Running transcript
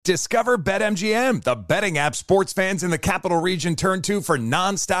Discover BetMGM, the betting app sports fans in the capital region turn to for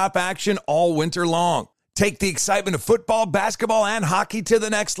nonstop action all winter long. Take the excitement of football, basketball, and hockey to the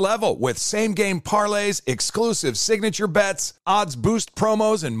next level with same-game parlays, exclusive signature bets, odds boost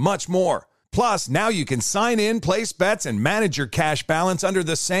promos, and much more. Plus, now you can sign in, place bets, and manage your cash balance under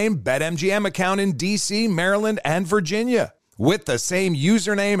the same BetMGM account in D.C., Maryland, and Virginia. With the same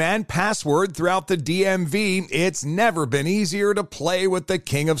username and password throughout the DMV, it's never been easier to play with the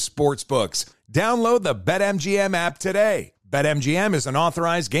king of sportsbooks. Download the BetMGM app today. BetMGM is an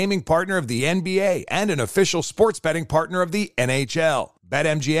authorized gaming partner of the NBA and an official sports betting partner of the NHL.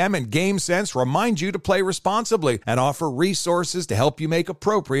 BetMGM and GameSense remind you to play responsibly and offer resources to help you make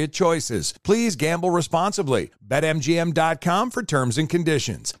appropriate choices. Please gamble responsibly. BetMGM.com for terms and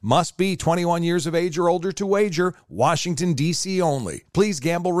conditions. Must be 21 years of age or older to wager. Washington, D.C. only. Please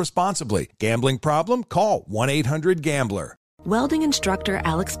gamble responsibly. Gambling problem? Call 1-800-GAMBLER. Welding instructor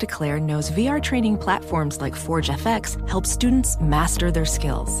Alex DeClaire knows VR training platforms like Forge FX help students master their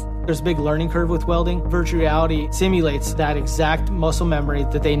skills. There's a big learning curve with welding. Virtual reality simulates that exact muscle memory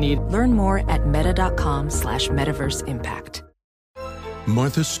that they need. Learn more at meta.com/metaverse impact.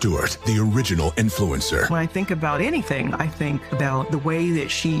 Martha Stewart, the original influencer. When I think about anything, I think about the way that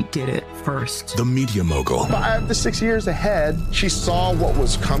she did it first. The media mogul. 5 to 6 years ahead, she saw what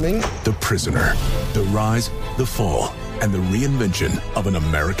was coming. The prisoner. The rise, the fall, and the reinvention of an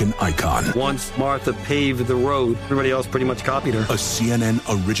American icon. Once Martha paved the road, everybody else pretty much copied her. A CNN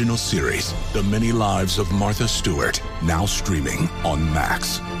original series, The Many Lives of Martha Stewart, now streaming on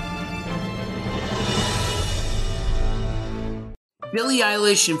Max. Billie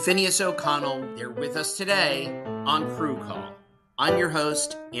Eilish and Phineas O'Connell, they're with us today on Crew Call. I'm your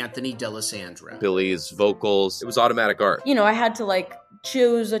host, Anthony D'Alessandro. Billie's vocals, it was automatic art. You know, I had to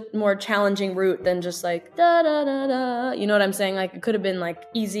choose a more challenging route than just da da da da. You know what I'm saying? It could have been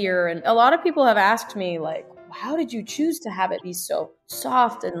easier. And a lot of people have asked me how did you choose to have it be so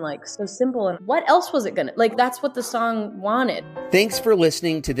soft and so simple? And what else was it gonna that's what the song wanted. Thanks for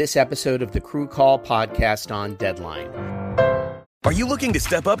listening to this episode of the Crew Call podcast on Deadline. Are you looking to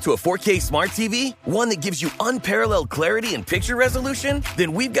step up to a 4K smart TV? One that gives you unparalleled clarity and picture resolution?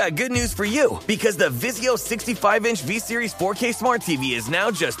 Then we've got good news for you, because the Vizio 65-inch V-Series 4K smart TV is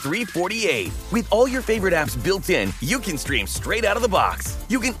now just $348. With all your favorite apps built in, you can stream straight out of the box.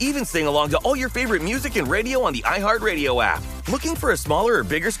 You can even sing along to all your favorite music and radio on the iHeartRadio app. Looking for a smaller or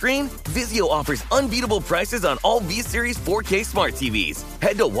bigger screen? Vizio offers unbeatable prices on all V-Series 4K smart TVs.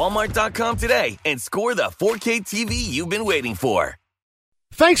 Head to Walmart.com today and score the 4K TV you've been waiting for.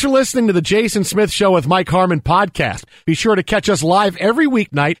 Thanks for listening to the Jason Smith Show with Mike Harmon podcast. Be sure to catch us live every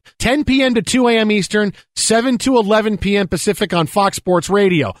weeknight, 10 p.m. to 2 a.m. Eastern, 7 to 11 p.m. Pacific on Fox Sports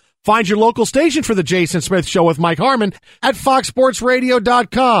Radio. Find your local station for the Jason Smith Show with Mike Harmon at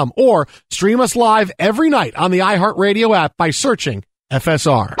foxsportsradio.com or stream us live every night on the iHeartRadio app by searching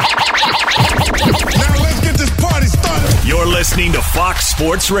FSR. Now let's get this party started. You're listening to Fox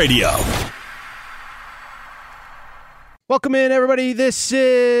Sports Radio. Welcome in, everybody. This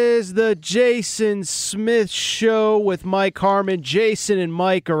is the Jason Smith Show with Mike Harmon. Jason and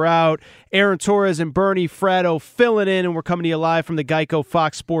Mike are out. Aaron Torres and Bernie Fratto filling in, and we're coming to you live from the Geico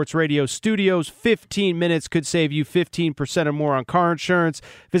Fox Sports Radio studios. 15 minutes could save you 15% or more on car insurance.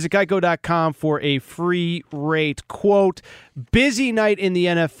 Visit geico.com for a free rate quote. Busy night in the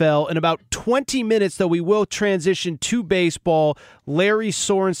NFL. In about 20 minutes, though, we will transition to baseball. Larry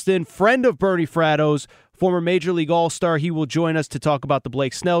Sorensen, friend of Bernie Fratto's, former Major League All-Star. He will join us to talk about the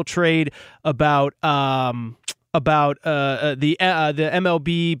Blake Snell trade, about the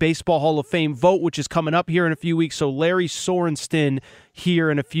MLB Baseball Hall of Fame vote, which is coming up here in a few weeks. So Larry Sorensen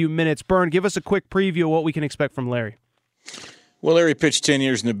here in a few minutes. Bern, give us a quick preview of what we can expect from Larry. Well, Larry pitched 10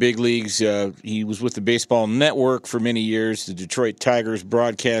 years in the big leagues. He was with the Baseball Network for many years, the Detroit Tigers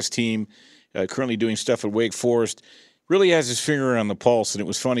broadcast team, currently doing stuff at Wake Forest. Really has his finger on the pulse, and it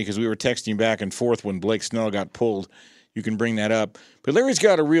was funny because we were texting back and forth when Blake Snell got pulled. You can bring that up. But Larry's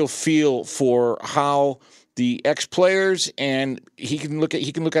got a real feel for how the ex-players, and he can look at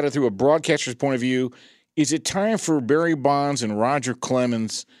it through a broadcaster's point of view. Is it time for Barry Bonds and Roger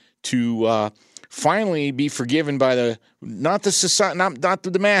Clemens to finally be forgiven by not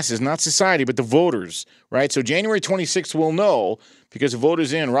the masses, not society, but the voters, right? So January 26th we'll know, because the vote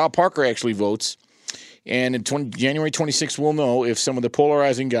is in. Rob Parker actually votes. And in January 26th, we'll know if some of the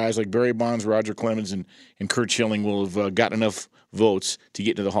polarizing guys like Barry Bonds, Roger Clemens, and Curt Schilling will have got enough votes to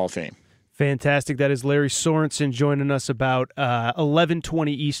get into the Hall of Fame. Fantastic. That is Larry Sorensen joining us about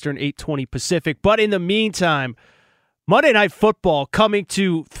 11:20 Eastern, 8:20 Pacific. But in the meantime, Monday Night Football coming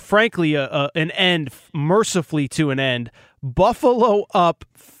to, frankly, an end, mercifully to an end. Buffalo up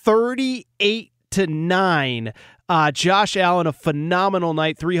 38-9. Josh Allen, a phenomenal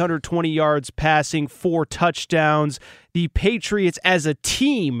night, 320 yards passing, 4 touchdowns. The Patriots as a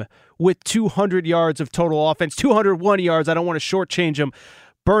team with 200 yards of total offense, 201 yards. I don't want to shortchange them.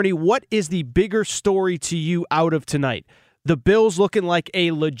 Bernie, what is the bigger story to you out of tonight? The Bills looking like a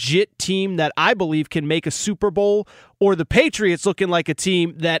legit team that I believe can make a Super Bowl, or the Patriots looking like a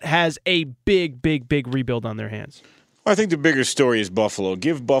team that has a big rebuild on their hands? I think the bigger story is Buffalo.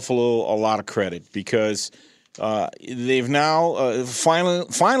 Give Buffalo a lot of credit because they've now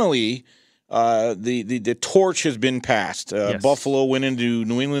finally the torch has been passed. Yes. Buffalo went into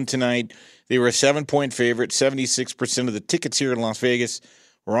New England tonight. They were a 7-point favorite. 76% of the tickets here in Las Vegas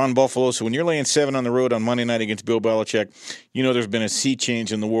were on Buffalo. So when you're laying 7 on the road on Monday night against Bill Belichick, you know there's been a sea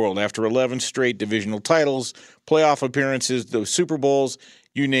change in the world. After 11 straight divisional titles, playoff appearances, those Super Bowls,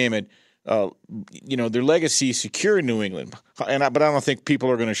 you name it. Their legacy is secure in New England. But I don't think people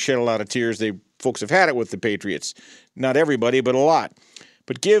are going to shed a lot of tears. Folks have had it with the Patriots. Not everybody, but a lot.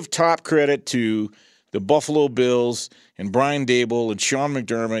 But give top credit to the Buffalo Bills and Brian Daboll and Sean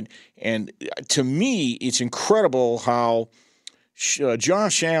McDermott. And to me, it's incredible how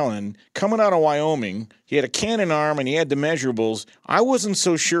Josh Allen, coming out of Wyoming, he had a cannon arm and he had the measurables. I wasn't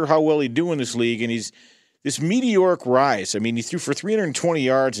so sure how well he'd do in this league, and he's this meteoric rise. I mean, he threw for 320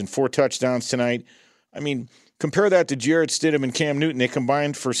 yards and 4 touchdowns tonight. I mean, compare that to Jarrett Stidham and Cam Newton. They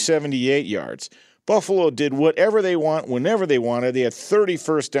combined for 78 yards. Buffalo did whatever they want, whenever they wanted. They had 30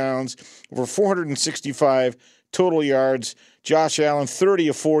 first downs, over 465 total yards. Josh Allen, 30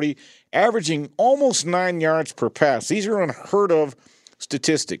 of 40, averaging almost 9 yards per pass. These are unheard of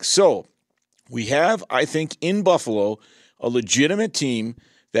statistics. So we have, I think, in Buffalo, a legitimate team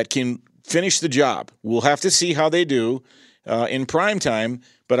that can finish the job. We'll have to see how they do in prime time,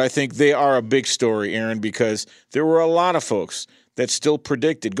 but I think they are a big story, Aaron, because there were a lot of folks that still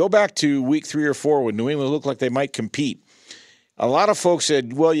predicted. Go back to week 3 or 4 when New England looked like they might compete. A lot of folks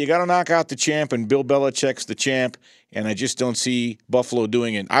said, well, you got to knock out the champ, and Bill Belichick's the champ, and I just don't see Buffalo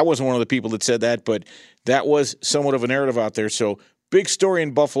doing it. I wasn't one of the people that said that, but that was somewhat of a narrative out there. So big story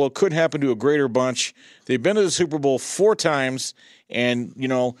in Buffalo. Could happen to a greater bunch. They've been to the Super Bowl 4 times, and,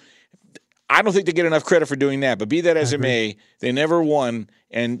 I don't think they get enough credit for doing that, but be that as it may, they never won,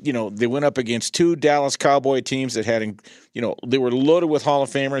 and, they went up against 2 Dallas Cowboy teams that had, they were loaded with Hall of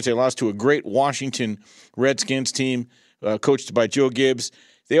Famers. They lost to a great Washington Redskins team coached by Joe Gibbs.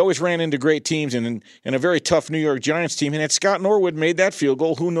 They always ran into great teams and a very tough New York Giants team, and had Scott Norwood made that field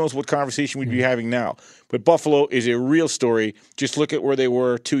goal, who knows what conversation we'd be having now. But Buffalo is a real story. Just look at where they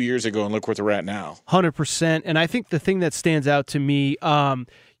were 2 years ago and look where they're at now. 100%, and I think the thing that stands out to me,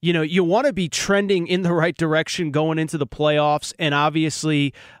 you want to be trending in the right direction going into the playoffs, and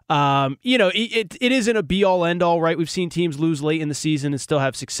obviously, it isn't a be-all, end-all, right? We've seen teams lose late in the season and still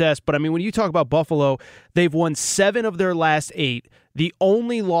have success, but I mean, when you talk about Buffalo, they've won 7 of their last 8. The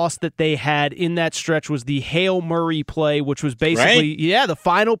only loss that they had in that stretch was the Hail Murray play, which was basically, the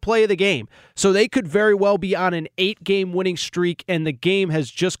final play of the game. So they could very well be on an 8-game winning streak, and the game has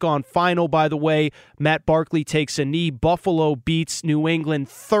just gone final, by the way. Matt Barkley takes a knee. Buffalo beats New England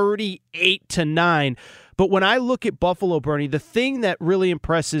 38-9. But when I look at Buffalo, Bernie, the thing that really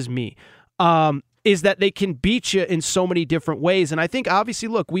impresses me is that they can beat you in so many different ways. And I think, obviously,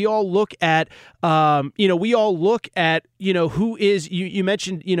 look, we all look at, who is, you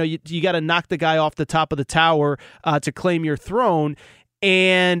mentioned, you got to knock the guy off the top of the tower to claim your throne.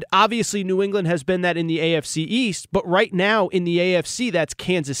 And obviously, New England has been that in the AFC East. But right now in the AFC, that's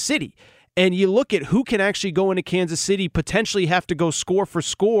Kansas City. And you look at who can actually go into Kansas City, potentially have to go score for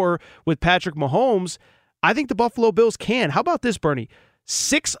score with Patrick Mahomes. I think the Buffalo Bills can. How about this, Bernie?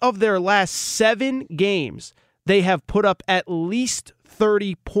 6 of their last 7 games, they have put up at least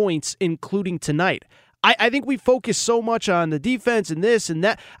 30 points, including tonight. I think we focus so much on the defense and this and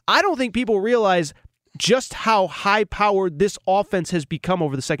that. I don't think people realize just how high-powered this offense has become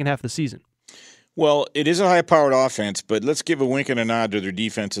over the second half of the season. Well, it is a high-powered offense, but let's give a wink and a nod to their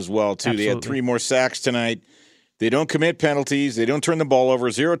defense as well, too. Absolutely. They had 3 more sacks tonight. They don't commit penalties. They don't turn the ball over.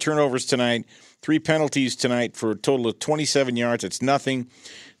 0 turnovers tonight. 3 penalties tonight for a total of 27 yards. It's nothing.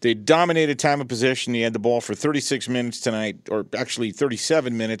 They dominated time of possession. They had the ball for 36 minutes tonight, or actually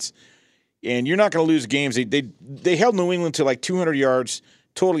 37 minutes. And you're not going to lose games. They held New England to like 200 yards,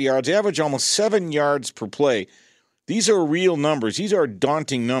 total yards. They average almost 7 yards per play. These are real numbers. These are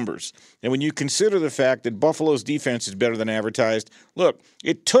daunting numbers. And when you consider the fact that Buffalo's defense is better than advertised, look,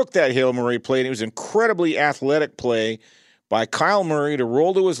 it took that Hail Murray play, and it was an incredibly athletic play by Kyle Murray to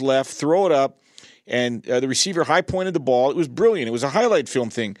roll to his left, throw it up, And the receiver high-pointed the ball. It was brilliant. It was a highlight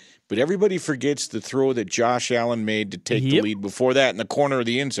film thing. But everybody forgets the throw that Josh Allen made to take the lead before that in the corner of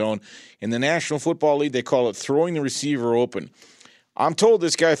the end zone. In the National Football League, they call it throwing the receiver open. I'm told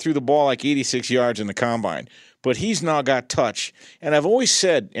this guy threw the ball like 86 yards in the combine, but he's now got touch. And I've always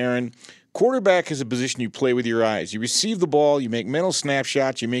said, Aaron, quarterback is a position you play with your eyes. You receive the ball, you make mental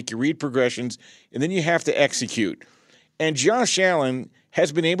snapshots, you make your read progressions, and then you have to execute. And Josh Allen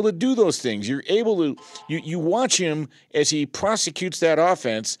has been able to do those things. You're able to you watch him as he prosecutes that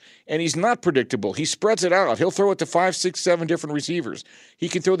offense, and he's not predictable. He spreads it out. He'll throw it to 5, 6, 7 different receivers. He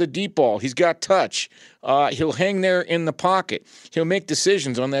can throw the deep ball. He's got touch. He'll hang there in the pocket. He'll make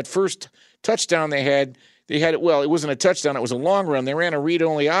decisions. On that first touchdown they had it, well, it wasn't a touchdown. It was a long run. They ran a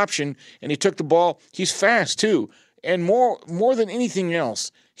read-only option, and he took the ball. He's fast, too. And more than anything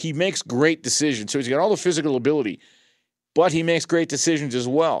else, he makes great decisions. So he's got all the physical ability, but he makes great decisions as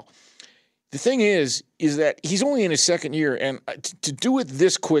well. The thing is that he's only in his second year, and to do it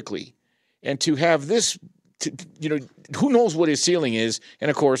this quickly and to have this, who knows what his ceiling is. And,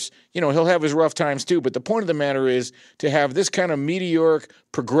 of course, he'll have his rough times too. But the point of the matter is to have this kind of meteoric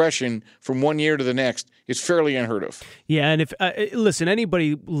progression from one year to the next is fairly unheard of. Yeah, and if listen,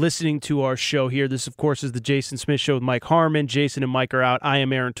 anybody listening to our show here, this, of course, is the Jason Smith Show with Mike Harmon. Jason and Mike are out. I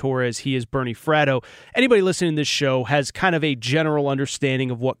am Aaron Torres. He is Bernie Fratto. Anybody listening to this show has kind of a general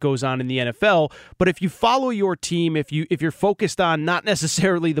understanding of what goes on in the NFL. But if you follow your team, if you're focused on not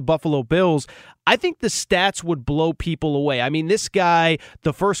necessarily the Buffalo Bills, I think the stats would blow people away. I mean, this guy,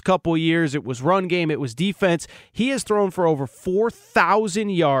 the first couple of years, it was run game, it was defense. He has thrown for over 4,000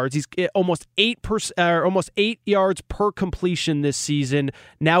 yards. He's almost 8 yards per completion this season,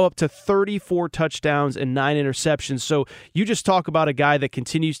 now up to 34 touchdowns and 9 interceptions. So you just talk about a guy that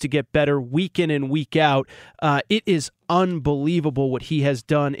continues to get better week in and week out. It is unbelievable what he has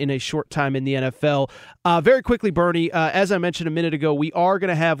done in a short time in the NFL. Very quickly, Bernie, as I mentioned a minute ago, we are going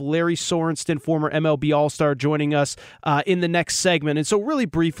to have Larry Sorensen, former MLB All-Star, joining us in the next segment. And so really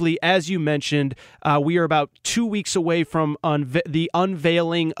briefly, as you mentioned, we are about 2 weeks away from the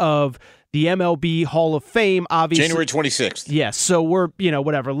unveiling of the MLB Hall of Fame, obviously. January 26th. Yes, so we're,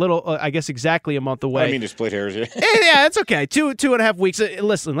 whatever, I guess exactly a month away. I mean, to split hairs. Yeah, it's okay. 2.5 weeks.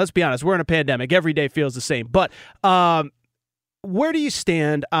 Listen, let's be honest. We're in a pandemic. Every day feels the same. But where do you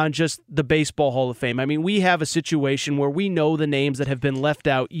stand on just the Baseball Hall of Fame? I mean, we have a situation where we know the names that have been left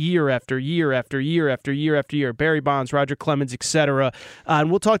out year after year after year after year after year. Barry Bonds, Roger Clemens, etc. And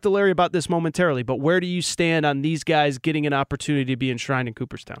we'll talk to Larry about this momentarily. But where do you stand on these guys getting an opportunity to be enshrined in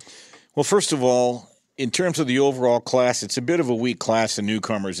Cooperstown? Well, first of all, in terms of the overall class, it's a bit of a weak class of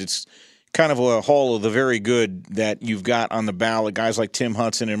newcomers. It's kind of a hall of the very good that you've got on the ballot, guys like Tim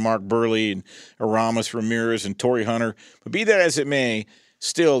Hudson and Mark Burley and Aramis Ramirez and Torrey Hunter. But be that as it may,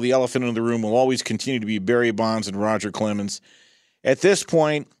 still the elephant in the room will always continue to be Barry Bonds and Roger Clemens. At this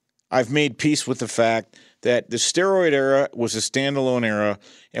point, I've made peace with the fact that the steroid era was a standalone era,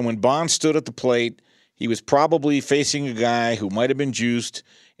 and when Bonds stood at the plate, he was probably facing a guy who might have been juiced,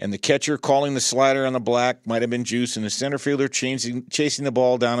 and the catcher calling the slider on the black might have been juiced, and the center fielder chasing the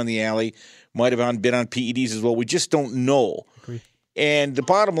ball down in the alley might have been on PEDs as well. We just don't know. Agreed. And the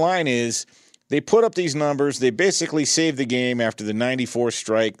bottom line is they put up these numbers. They basically saved the game after the 94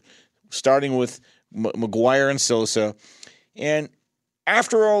 strike, starting with McGuire and Sosa. And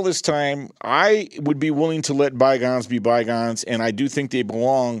after all this time, I would be willing to let bygones be bygones, and I do think they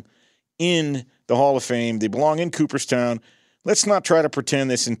belong in the Hall of Fame. They belong in Cooperstown. Let's not try to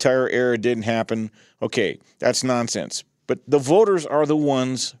pretend this entire era didn't happen. Okay, that's nonsense. But the voters are the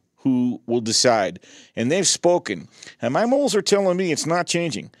ones who will decide. And they've spoken. And my moles are telling me it's not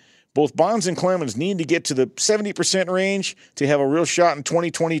changing. Both Bonds and Clemens need to get to the 70% range to have a real shot in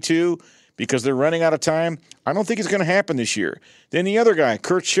 2022 because they're running out of time. I don't think it's going to happen this year. Then the other guy,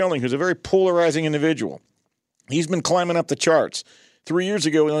 Kurt Schilling, who's a very polarizing individual. He's been climbing up the charts. 3 years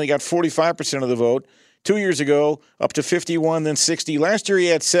ago, he only got 45% of the vote. 2 years ago, up to 51, then 60. Last year, he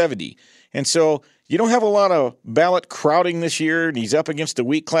had 70. And so you don't have a lot of ballot crowding this year, and he's up against a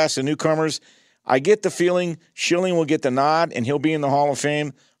weak class of newcomers. I get the feeling Schilling will get the nod, and he'll be in the Hall of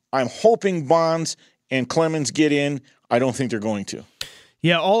Fame. I'm hoping Bonds and Clemens get in. I don't think they're going to.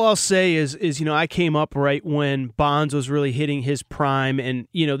 Yeah, all I'll say is I came up right when Bonds was really hitting his prime, and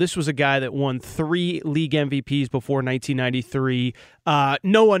this was a guy that won 3 league MVPs before 1993.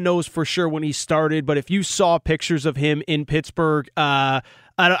 No one knows for sure when he started, but if you saw pictures of him in Pittsburgh,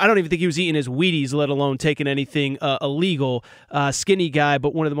 I don't even think he was eating his Wheaties, let alone taking anything illegal. Skinny guy,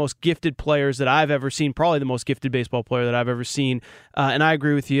 but one of the most gifted players that I've ever seen, probably the most gifted baseball player that I've ever seen. And I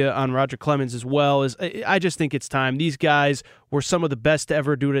agree with you on Roger Clemens as well. I just think it's time. These guys were some of the best to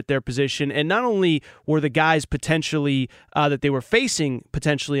ever do it at their position. And not only were the guys potentially that they were facing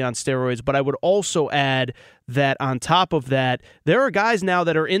potentially on steroids, but I would also add that on top of that, there are guys now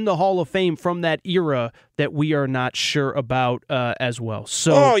that are in the Hall of Fame from that era that we are not sure about as well.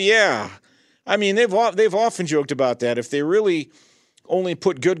 So, oh yeah, I mean they've often joked about that. If they really only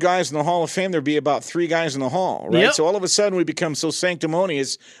put good guys in the Hall of Fame, there'd be about 3 guys in the Hall, right? Yep. So all of a sudden we become so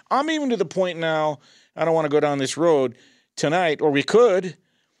sanctimonious. I'm even to the point now. I don't want to go down this road tonight, or we could.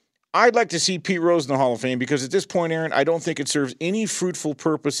 I'd like to see Pete Rose in the Hall of Fame because at this point, Aaron, I don't think it serves any fruitful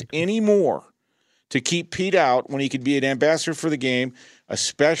purpose anymore to keep Pete out when he could be an ambassador for the game,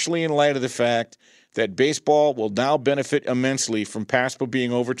 especially in light of the fact that baseball will now benefit immensely from PASPA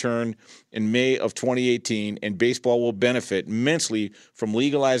being overturned in May of 2018, and baseball will benefit immensely from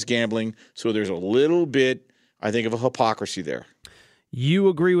legalized gambling. So there's a little bit, I think, of a hypocrisy there. You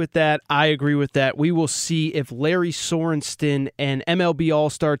agree with that. I agree with that. We will see if Larry Sorensen, an MLB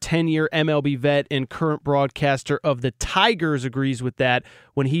All-Star, 10-year MLB vet and current broadcaster of the Tigers, agrees with that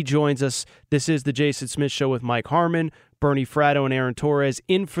when he joins us. This is the Jason Smith Show with Mike Harmon, Bernie Fratto, and Aaron Torres.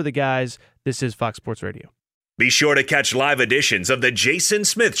 In for the guys. This is Fox Sports Radio. Be sure to catch live editions of the Jason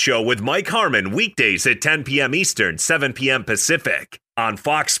Smith Show with Mike Harmon weekdays at 10 p.m. Eastern, 7 p.m. Pacific on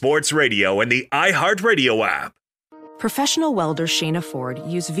Fox Sports Radio and the iHeartRadio app. Professional welder Shayna Ford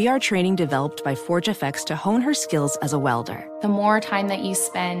used VR training developed by ForgeFX to hone her skills as a welder. The more time that you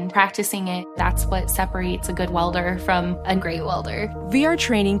spend practicing it, that's what separates a good welder from a great welder. VR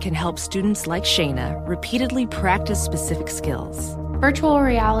training can help students like Shayna repeatedly practice specific skills. Virtual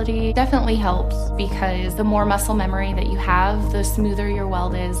reality definitely helps because the more muscle memory that you have, the smoother your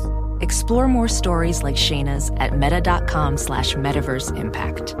weld is. Explore more stories like Shayna's at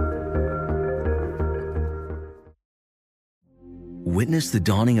meta.com/metaverseimpact. Witness the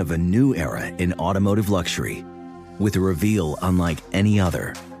dawning of a new era in automotive luxury with a reveal unlike any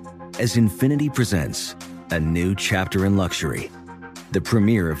other as Infiniti presents a new chapter in luxury, the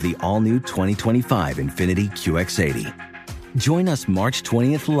premiere of the all-new 2025 Infiniti QX80. Join us March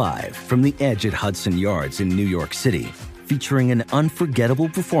 20th live from the Edge at Hudson Yards in New York City, featuring an unforgettable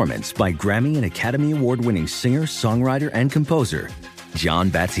performance by Grammy and Academy Award-winning singer, songwriter, and composer Jon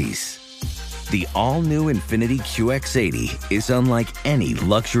Batiste. The all-new Infiniti QX80 is unlike any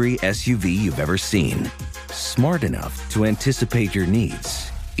luxury SUV you've ever seen. Smart enough to anticipate your needs,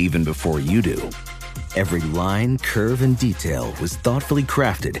 even before you do. Every line, curve, and detail was thoughtfully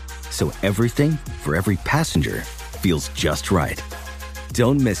crafted, so everything for every passenger feels just right.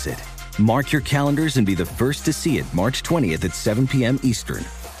 Don't miss it. Mark your calendars and be the first to see it March 20th at 7 p.m. Eastern,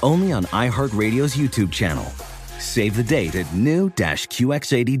 only on iHeartRadio's YouTube channel. Save the date at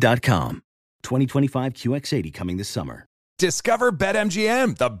new-QX80.com. 2025 QX80 coming this summer. Discover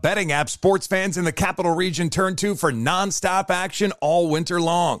BetMGM, the betting app sports fans in the capital region turn to for nonstop action all winter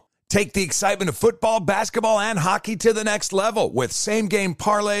long. Take the excitement of football, basketball, and hockey to the next level with same-game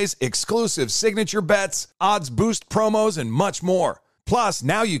parlays, exclusive signature bets, odds boost promos, and much more. Plus,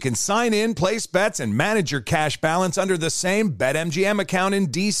 now you can sign in, place bets, and manage your cash balance under the same BetMGM account in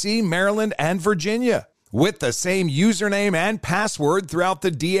D.C., Maryland, and Virginia. With the same username and password throughout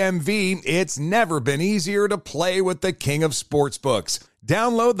the DMV, it's never been easier to play with the king of sportsbooks.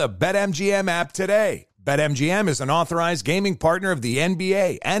 Download the BetMGM app today. BetMGM is an authorized gaming partner of the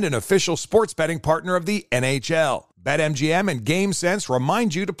NBA and an official sports betting partner of the NHL. BetMGM and GameSense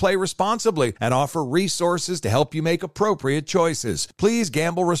remind you to play responsibly and offer resources to help you make appropriate choices. Please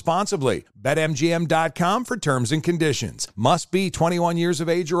gamble responsibly. BetMGM.com for terms and conditions. Must be 21 years of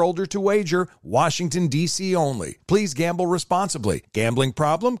age or older to wager. Washington, D.C. only. Please gamble responsibly. Gambling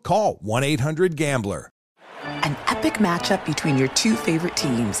problem? Call 1-800-GAMBLER. An epic matchup between your two favorite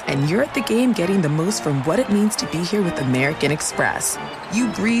teams, and you're at the game getting the most from what it means to be here with American Express. You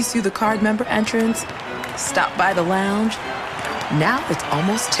breeze through the card member entrance, stop by the lounge. Now it's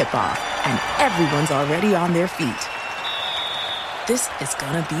almost tip-off, and everyone's already on their feet. This is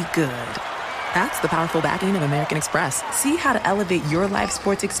gonna be good. That's the powerful backing of American Express. See how to elevate your live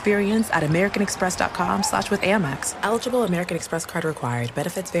sports experience at americanexpress.com/withAmex. Eligible American Express card required.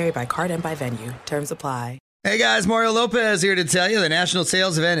 Benefits vary by card and by venue. Terms apply. Hey guys, Mario Lopez here to tell you the national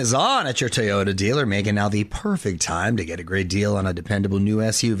sales event is on at your Toyota dealer, making now the perfect time to get a great deal on a dependable new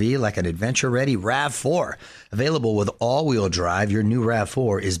SUV like an adventure-ready RAV4. Available with all-wheel drive, your new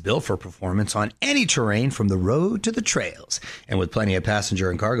RAV4 is built for performance on any terrain from the road to the trails. And with plenty of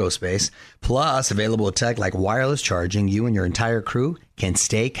passenger and cargo space, plus available tech like wireless charging, you and your entire crew can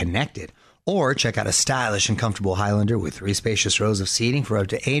stay connected. Or check out a stylish and comfortable Highlander with 3 spacious rows of seating for up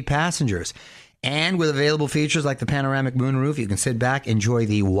to 8 passengers. And with available features like the panoramic moonroof, you can sit back, enjoy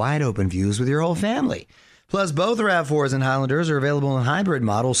the wide-open views with your whole family. Plus, both RAV4s and Highlanders are available in hybrid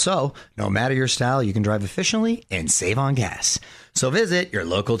models, so no matter your style, you can drive efficiently and save on gas. So visit your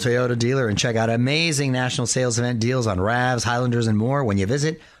local Toyota dealer and check out amazing national sales event deals on RAVs, Highlanders, and more when you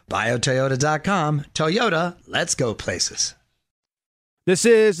visit biotoyota.com. Toyota, let's go places. This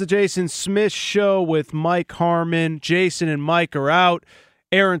is the Jason Smith Show with Mike Harmon. Jason and Mike are out.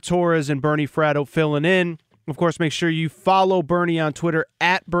 Aaron Torres and Bernie Fratto filling in. Of course, make sure you follow Bernie on Twitter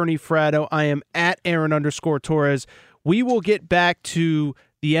at Bernie Fratto. I am at Aaron_Torres. We will get back to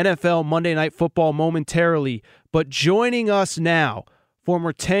the NFL Monday Night Football momentarily, but joining us now,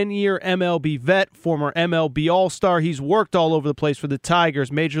 former 10-year MLB vet, former MLB All-Star. He's worked all over the place for the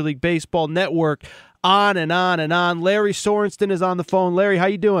Tigers, Major League Baseball Network, on and on and on. Larry Sorensen is on the phone. Larry, how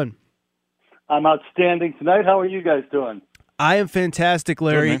you doing? I'm outstanding tonight. How are you guys doing? I am fantastic,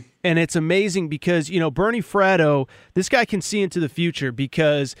 Larry, Good, and it's amazing because, Bernie Fratto, this guy can see into the future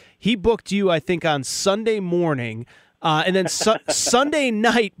because he booked you, I think, on Sunday morning, and then Sunday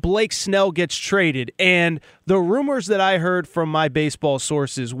night, Blake Snell gets traded, and the rumors that I heard from my baseball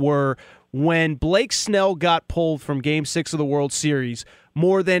sources were when Blake Snell got pulled from Game 6 of the World Series,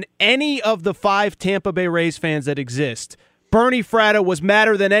 more than any of the 5 Tampa Bay Rays fans that exist, Bernie Fratto was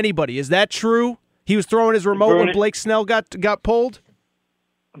madder than anybody. Is that true? He was throwing his remote when Blake Snell got pulled?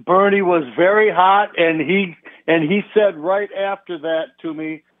 Bernie was very hot, and he said right after that to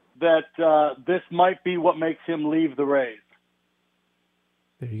me that this might be what makes him leave the Rays.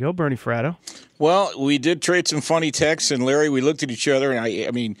 There you go, Bernie Fratto. Well, we did trade some funny texts, and Larry, we looked at each other, and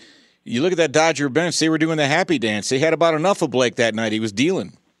I mean, you look at that Dodger bench, they were doing the happy dance. They had about enough of Blake that night. He was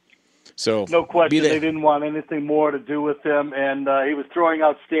dealing. So no question, they didn't want anything more to do with him, and he was throwing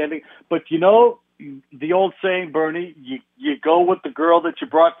outstanding. But the old saying, Bernie, you go with the girl that you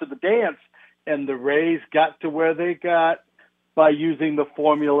brought to the dance, and the Rays got to where they got by using the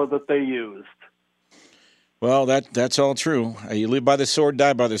formula that they used. Well, that's all true. You live by the sword,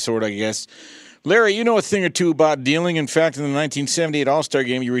 die by the sword, I guess. Larry, you know a thing or two about dealing. In fact, in the 1978 All-Star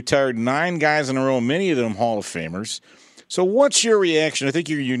Game, you retired 9 guys in a row, many of them Hall of Famers. So what's your reaction? I think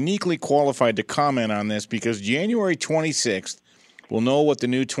you're uniquely qualified to comment on this because January 26th, we'll know what the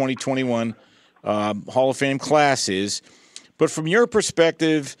new 2021 Hall of Fame class is. But from your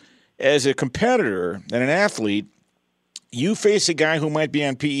perspective as a competitor and an athlete, you face a guy who might be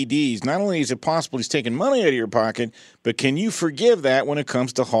on PEDs. Not only is it possible he's taking money out of your pocket, but can you forgive that when it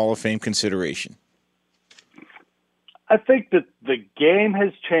comes to Hall of Fame consideration? I think that the game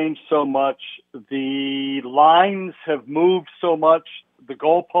has changed so much. The lines have moved so much. The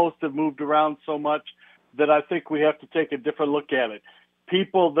goalposts have moved around so much that I think we have to take a different look at it.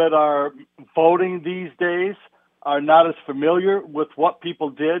 People that are voting these days are not as familiar with what people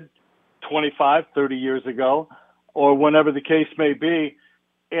did 25, 30 years ago, or whenever the case may be.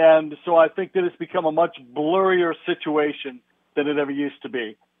 And so I think that it's become a much blurrier situation than it ever used to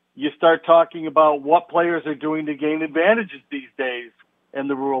be. You start talking about what players are doing to gain advantages these days, and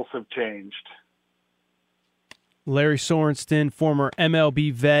the rules have changed. Larry Sorensen, former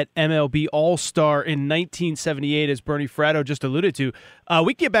MLB vet, MLB All-Star in 1978, as Bernie Fratto just alluded to.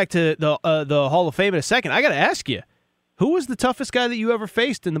 We can get back to the Hall of Fame in a second. I got to ask you, who was the toughest guy that you ever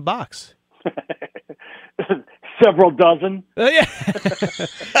faced in the box? Several dozen. Yeah.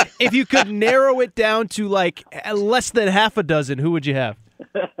 If you could narrow it down to like less than half a dozen, who would you have?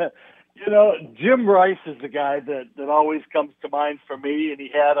 Jim Rice is the guy that always comes to mind for me, and he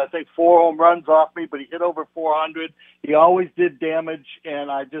had, I think, 4 home runs off me, but he hit over 400. He always did damage,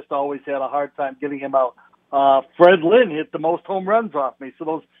 and I just always had a hard time getting him out. Fred Lynn hit the most home runs off me. So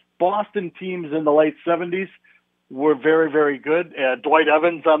those Boston teams in the late 70s were very, very good. Dwight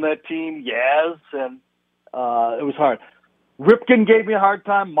Evans on that team, Yaz, and it was hard. Ripken gave me a hard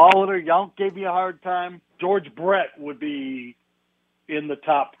time. Molitor, Young gave me a hard time. George Brett would be in the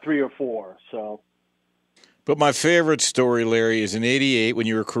top 3 or 4. So, but my favorite story, Larry, is in '88 when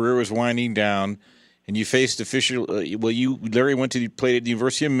your career was winding down, and you faced official. Larry played at the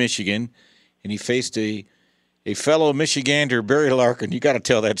University of Michigan, and he faced a fellow Michigander, Barry Larkin. You got to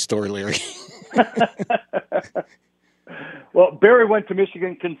tell that story, Larry. Well, Barry went to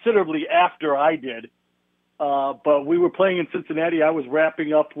Michigan considerably after I did, but we were playing in Cincinnati. I was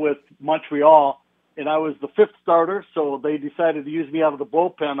wrapping up with Montreal. And I was the 5th starter, so they decided to use me out of the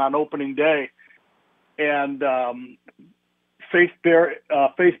bullpen on opening day, and faced Barry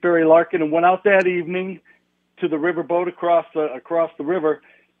Larkin, and went out that evening to the riverboat across the river,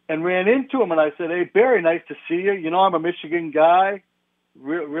 and ran into him. And I said, "Hey, Barry, nice to see you. I'm a Michigan guy."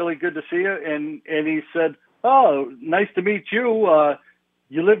 really good to see you. And he said, oh, nice to meet you.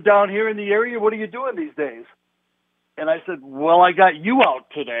 You live down here in the area. What are you doing these days? And I said, well, I got you out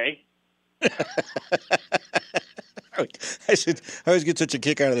today. I said, I always get such a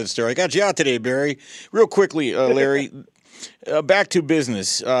kick out of that story. I got you out today, Barry. Real quickly, Larry, back to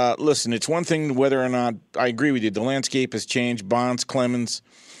business. Listen, it's one thing whether or not I agree with you. The landscape has changed. Bonds, Clemens,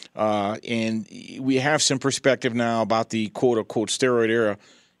 and we have some perspective now about the quote-unquote steroid era.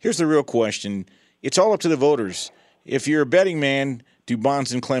 Here's the real question. It's all up to the voters. If you're a betting man, do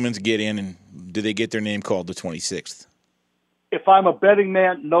Bonds and Clemens get in, and do they get their name called the 26th? If I'm a betting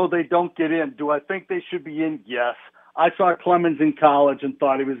man, no, they don't get in. Do I think they should be in? Yes. I saw Clemens in college and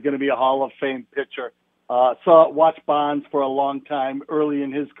thought he was going to be a Hall of Fame pitcher. Watched Bonds for a long time early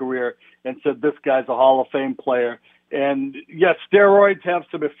in his career and said this guy's a Hall of Fame player. And yes, steroids have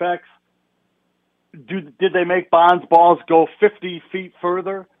some effects. Did they make Bonds' balls go 50 feet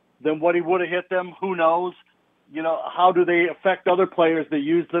further than what he would have hit them? Who knows? You know, how do they affect other players that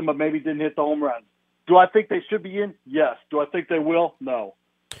use them but maybe didn't hit the home runs? Do I think they should be in? Yes. Do I think they will? No.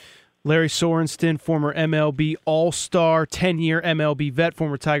 Larry Sorensen, former MLB All-Star, 10-year MLB vet,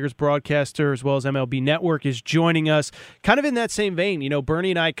 former Tigers broadcaster, as well as MLB Network, is joining us. Kind of in that same vein, you know, Bernie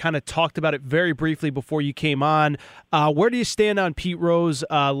and I kind of talked about it very briefly before you came on. Where do you stand on Pete Rose,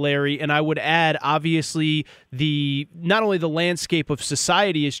 Larry? And I would add, obviously, not only the landscape of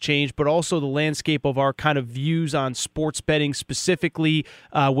society has changed, but also the landscape of our kind of views on sports betting specifically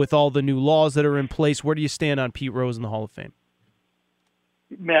with all the new laws that are in place. Where do you stand on Pete Rose in the Hall of Fame?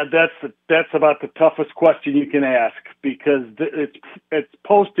 Man, that's about the toughest question you can ask because it's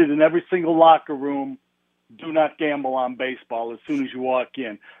posted in every single locker room. Do not gamble on baseball as soon as you walk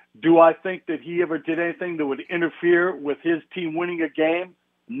in. Do I think that he ever did anything that would interfere with his team winning a game?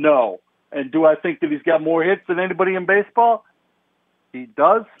 No. And do I think that he's got more hits than anybody in baseball? He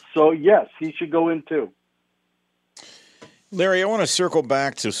does. So yes, he should go in too. Larry, I want to circle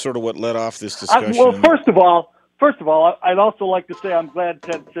back to sort of what led off this discussion. Well, First of all, I'd also like to say I'm glad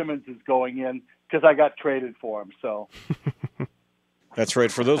Ted Simmons is going in because I got traded for him. So that's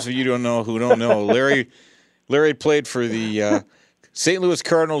right. For those of you who don't know, Larry played for the St. Louis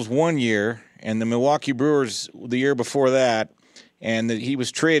Cardinals 1 year and the Milwaukee Brewers the year before that, and that he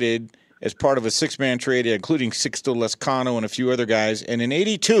was traded as part of a six-man trade, including Sixto Lezcano and a few other guys. And in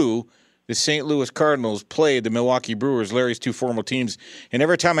 '82, the St. Louis Cardinals played the Milwaukee Brewers, Larry's two former teams. And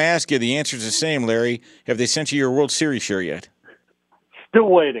every time I ask you, the answer is the same, Larry. Have they sent you your World Series share yet? Still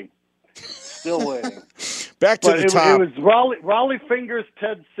waiting. Back to the top. It was Raleigh Fingers,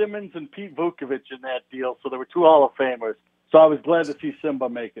 Ted Simmons, and Pete Vukovich in that deal. So there were two Hall of Famers. So I was glad to see Simba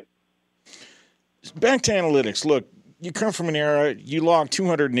make it. Back to analytics. Look, you come from an era, you logged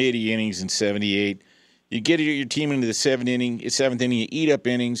 280 innings in 78. You get your team into the seventh inning, you eat up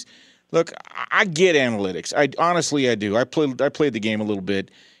innings. Look, I get analytics. I do. I played the game a little bit,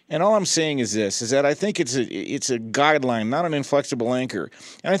 and all I'm saying is this: is that I think it's a guideline, not an inflexible anchor.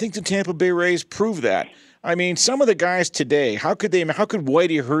 And I think the Tampa Bay Rays prove that. I mean, some of the guys today, how could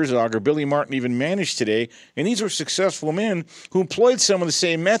Whitey Herzog or Billy Martin even manage today? And these were successful men who employed some of the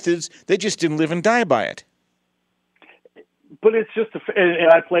same methods. They just didn't live and die by it. But it's just and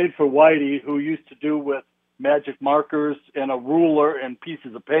I played for Whitey, who used to do with magic markers and a ruler and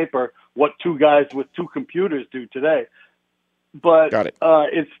pieces of paper what two guys with two computers do today. But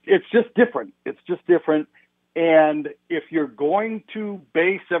it's just different. It's just different. And if you're going to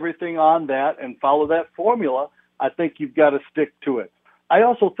base everything on that and follow that formula, I think you've got to stick to it. I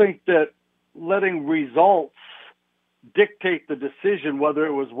also think that letting results dictate the decision whether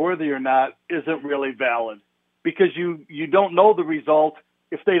it was worthy or not isn't really valid because you don't know the result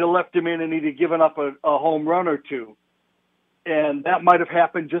if they'd have left him in and he'd have given up a home run or two. And that might have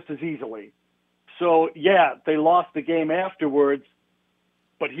happened just as easily. So, yeah, they lost the game afterwards,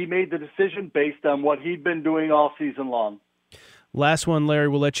 but he made the decision based on what he'd been doing all season long. Last one, Larry,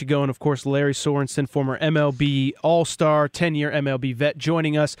 we'll let you go. And, of course, Larry Sorensen, former MLB All-Star, 10-year MLB vet,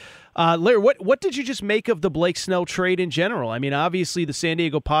 joining us. Larry, what did you just make of the Blake Snell trade in general? I mean, obviously, the San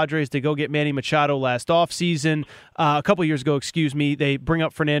Diego Padres, they go get Manny Machado last offseason. A couple years ago, they bring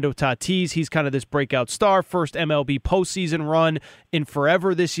up Fernando Tatis. He's kind of this breakout star, first MLB postseason run in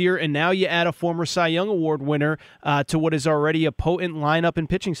forever this year. And now you add a former Cy Young Award winner to what is already a potent lineup and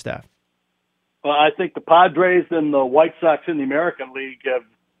pitching staff. Well, I think the Padres and the White Sox in the American League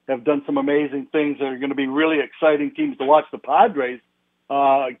have done some amazing things that are going to be really exciting teams to watch. The Padres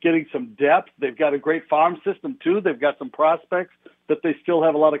getting some depth. They've got a great farm system, too. They've got some prospects that they still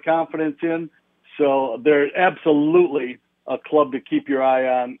have a lot of confidence in. So they're absolutely a club to keep your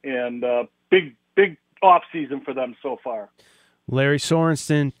eye on, and big offseason for them so far. Larry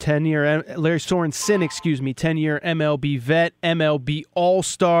Sorensen, 10-year MLB vet, MLB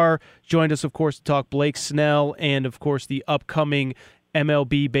All-Star. Joined us, of course, to talk Blake Snell and, of course, the upcoming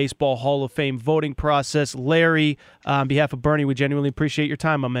MLB Baseball Hall of Fame voting process. Larry, on behalf of Bernie, we genuinely appreciate your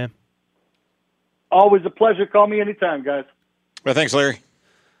time, my man. Always a pleasure. Call me anytime, guys. Well, thanks, Larry.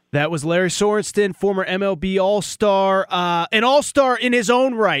 That was Larry Sorensen, former MLB All-Star, an All-Star in his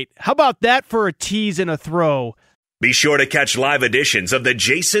own right. How about that for a tease and a throw? Be sure to catch live editions of The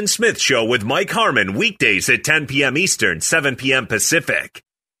Jason Smith Show with Mike Harmon weekdays at 10 p.m. Eastern, 7 p.m. Pacific.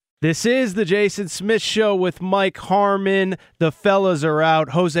 This is The Jason Smith Show with Mike Harmon. The fellas are out.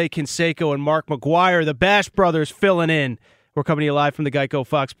 Jose Canseco and Mark McGuire, the Bash Brothers, filling in. We're coming to you live from the Geico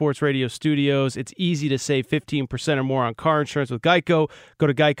Fox Sports Radio studios. It's easy to save 15% or more on car insurance with Geico. Go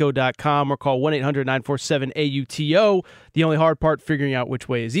to geico.com or call 1-800-947-AUTO. The only hard part, figuring out which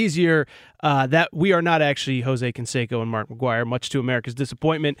way is easier. That we are not actually Jose Canseco and Mark McGuire, much to America's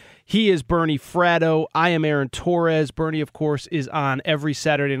disappointment. He is Bernie Fratto. I am Aaron Torres. Bernie, of course, is on every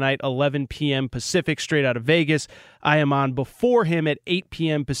Saturday night, 11 p.m. Pacific, straight out of Vegas. I am on before him at 8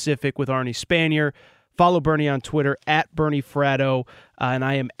 p.m. Pacific with Arnie Spanier. Follow Bernie on Twitter at Bernie Fratto, and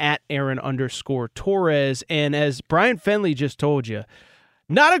I am at Aaron_Torres. And as Brian Fenley just told you,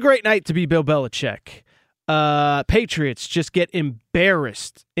 not a great night to be Bill Belichick. Patriots just get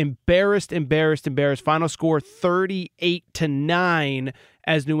embarrassed. Final score 38-9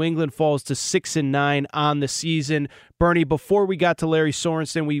 as New England falls to 6-9 on the season. Bernie, before we got to Larry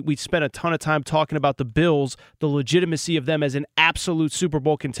Sorensen, we spent a ton of time talking about the Bills, the legitimacy of them as an absolute Super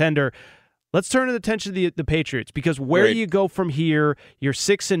Bowl contender. Let's turn the attention to the Patriots, because where do you go from here? You're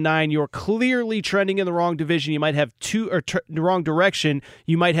 6-9. You're clearly trending in the wrong division. You might have the wrong direction.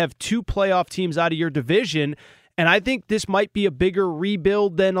 You might have two playoff teams out of your division, and I think this might be a bigger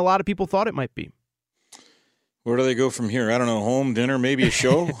rebuild than a lot of people thought it might be. Where do they go from here? I don't know. Home, dinner, maybe a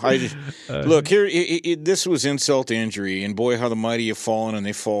show? Look, here, this was insult to injury, and boy, how the mighty have fallen, and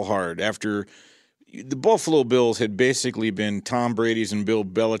they fall hard. After the Buffalo Bills had basically been Tom Brady's and Bill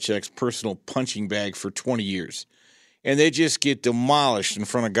Belichick's personal punching bag for 20 years. And they just get demolished in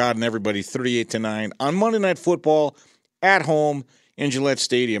front of God and everybody, 38-9, on Monday Night Football at home in Gillette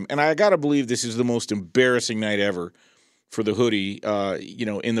Stadium. And I got to believe this is the most embarrassing night ever for the hoodie,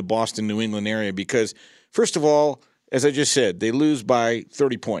 in the Boston, New England area. Because, first of all, as I just said, they lose by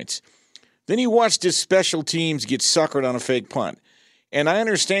 30 points. Then you watched his special teams get suckered on a fake punt. And I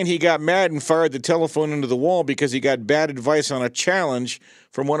understand he got mad and fired the telephone into the wall because he got bad advice on a challenge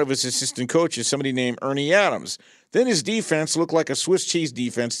from one of his assistant coaches, somebody named Ernie Adams. Then his defense looked like a Swiss cheese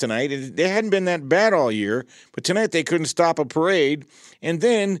defense tonight. They hadn't been that bad all year, but tonight they couldn't stop a parade. And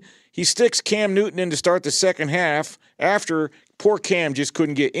then he sticks Cam Newton in to start the second half after poor Cam just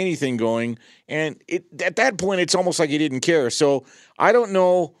couldn't get anything going. And at that point, it's almost like he didn't care. So I don't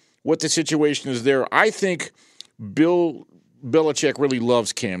know what the situation is there. I think Bill Belichick really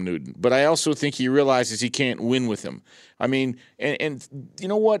loves Cam Newton, but I also think he realizes he can't win with him. I mean, and you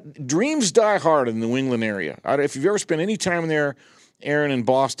know what? Dreams die hard in the New England area. If you've ever spent any time there, Aaron, in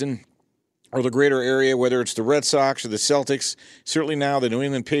Boston or the greater area, whether it's the Red Sox or the Celtics, certainly now the New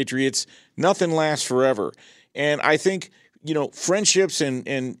England Patriots, nothing lasts forever. And I think, friendships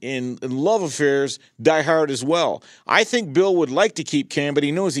and love affairs die hard as well. I think Bill would like to keep Cam, but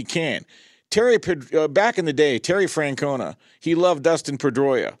he knows he can't. Back in the day, Terry Francona, he loved Dustin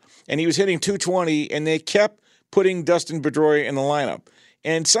Pedroia, and he was hitting 220, and they kept putting Dustin Pedroia in the lineup.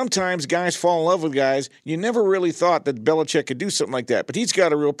 And sometimes guys fall in love with guys. You never really thought that Belichick could do something like that, but he's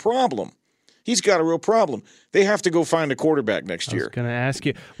got a real problem. They have to go find a quarterback next year. I was going to ask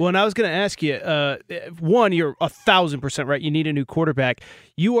you. Well, and I was going to ask you, one, you're 1,000% right. You need a new quarterback.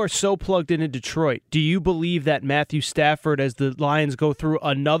 You are so plugged into Detroit. Do you believe that Matthew Stafford, as the Lions go through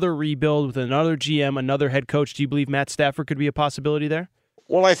another rebuild with another GM, another head coach, do you believe Matt Stafford could be a possibility there?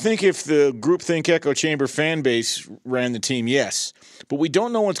 Well, I think if the groupthink echo chamber fan base ran the team, yes. But we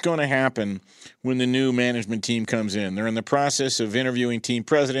don't know what's going to happen when the new management team comes in. They're in the process of interviewing team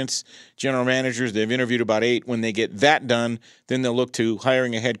presidents, general managers. They've interviewed about 8. When they get that done, then they'll look to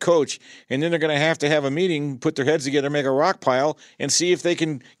hiring a head coach. And then they're going to have a meeting, put their heads together, make a rock pile, and see if they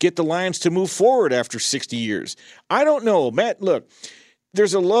can get the Lions to move forward after 60 years. I don't know. Matt, look.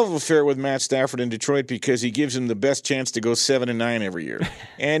 There's a love affair with Matt Stafford in Detroit because he gives him the best chance to go 7-9 every year.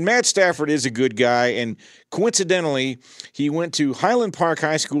 And Matt Stafford is a good guy, and Coincidentally, he went to Highland Park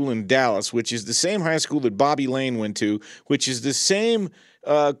High School in Dallas, which is the same high school that Bobby Lane went to, which is the same,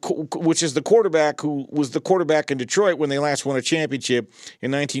 which is the quarterback who was the quarterback in Detroit when they last won a championship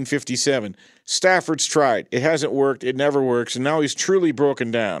in 1957. Stafford's tried. It hasn't worked. It never works. And now he's truly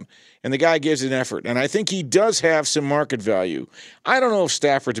broken down. And the guy gives an effort. And I think he does have some market value. I don't know if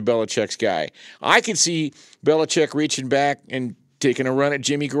Stafford's Belichick's guy. I could see Belichick reaching back and taking a run at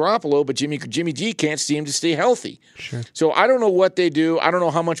Jimmy Garoppolo, but Jimmy G can't seem to stay healthy. Sure. So I don't know what they do. I don't know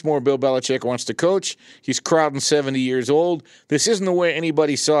how much more Bill Belichick wants to coach. He's crowding 70 years old. This isn't the way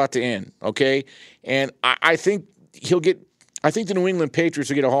anybody saw it to end, okay? And I think the New England Patriots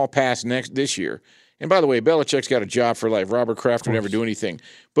will get a hall pass this year. And by the way, Belichick's got a job for life. Robert Kraft would never do anything.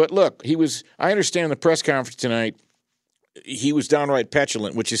 But look, I understand the press conference tonight, he was downright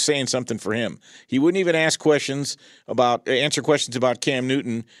petulant, which is saying something for him. He wouldn't even answer questions about Cam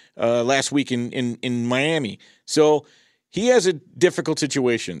Newton last week in Miami. So he has a difficult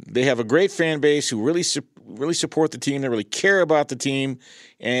situation. They have a great fan base who really support the team. They really care about the team.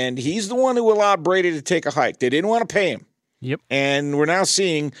 And he's the one who allowed Brady to take a hike. They didn't want to pay him. Yep. And we're now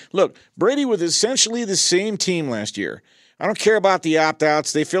seeing, look, Brady was essentially the same team last year. I don't care about the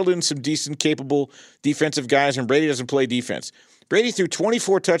opt-outs. They filled in some decent, capable defensive guys, and Brady doesn't play defense. Brady threw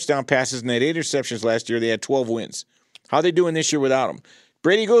 24 touchdown passes and had 8 interceptions last year. They had 12 wins. How are they doing this year without him?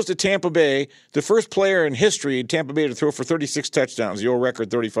 Brady goes to Tampa Bay, the first player in history in Tampa Bay to throw for 36 touchdowns, the old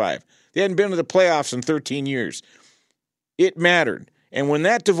record 35. They hadn't been to the playoffs in 13 years. It mattered. And when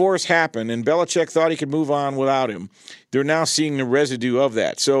that divorce happened and Belichick thought he could move on without him, they're now seeing the residue of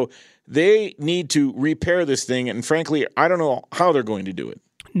that. So they need to repair this thing, and frankly, I don't know how they're going to do it.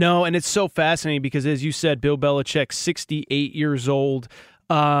 No, and it's so fascinating because, as you said, Bill Belichick, 68 years old,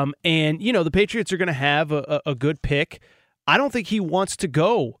 and, the Patriots are going to have a good pick. I don't think he wants to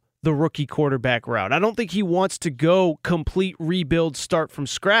go the rookie quarterback route. I don't think he wants to go complete rebuild, start from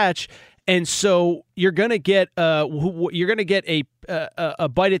scratch. And so you're going to get a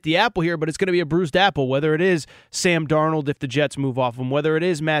bite at the apple here, but it's going to be a bruised apple, whether it is Sam Darnold if the Jets move off him, whether it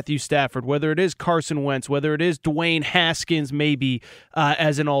is Matthew Stafford, whether it is Carson Wentz, whether it is Dwayne Haskins maybe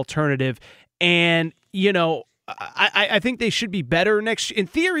as an alternative. And, I think they should be better in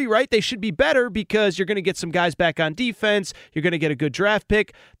theory, right? They should be better because you're going to get some guys back on defense. You're going to get a good draft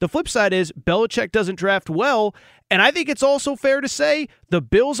pick. The flip side is Belichick doesn't draft well. And I think it's also fair to say the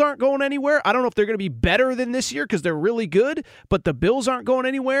Bills aren't going anywhere. I don't know if they're going to be better than this year because they're really good, but the Bills aren't going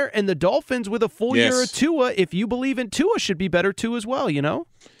anywhere. And the Dolphins with a full year of Tua, if you believe in Tua, should be better too as well,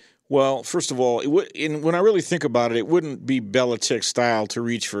 Well, first of all, when I really think about it, it wouldn't be Belichick's style to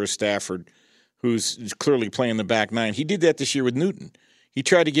reach for a Stafford who's clearly playing the back nine. He did that this year with Newton. He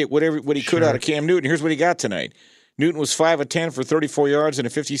tried to get what he could out of Cam Newton. Here's what he got tonight. Newton was 5 of 10 for 34 yards and a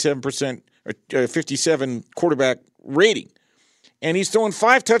 57 quarterback rating. And he's throwing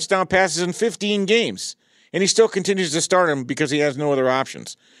 5 touchdown passes in 15 games. And he still continues to start him because he has no other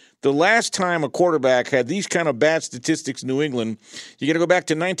options. The last time a quarterback had these kind of bad statistics in New England, you got to go back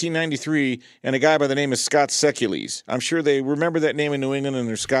to 1993 and a guy by the name of Scott Sekulies. I'm sure they remember that name in New England, and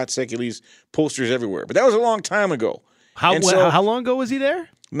there's Scott Sekulies posters everywhere. But that was a long time ago. How long ago was he there?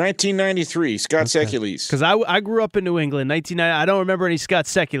 1993, Scott Sekulies. Because I grew up in New England, 1990. I don't remember any Scott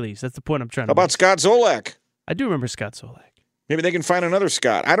Sekulies. That's the point I'm trying to make. How about Scott Zolak? I do remember Scott Zolak. Maybe they can find another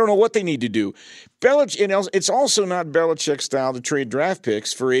Scott. I don't know what they need to do. It's also not Belichick's style to trade draft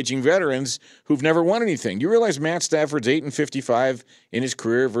picks for aging veterans who've never won anything. You realize Matt Stafford's 8-55 in his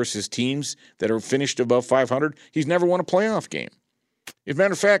career versus teams that are finished above 500? He's never won a playoff game. As a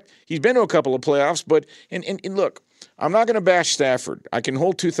matter of fact, he's been to a couple of playoffs, but and look, I'm not going to bash Stafford. I can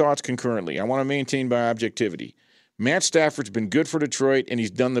hold two thoughts concurrently. I want to maintain my objectivity. Matt Stafford's been good for Detroit, and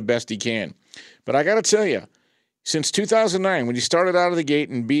he's done the best he can. But I got to tell you, since 2009, when he started out of the gate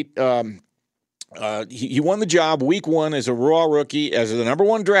and beat he won the job week 1 as a raw rookie, as the number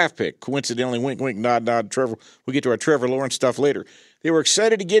 1 draft pick. Coincidentally, wink, wink, nod, nod, Trevor. We'll get to our Trevor Lawrence stuff later. They were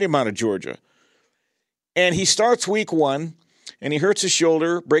excited to get him out of Georgia. And he starts week 1, and he hurts his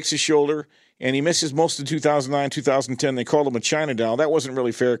shoulder, breaks his shoulder, and he misses most of 2009, 2010. They called him a China doll. That wasn't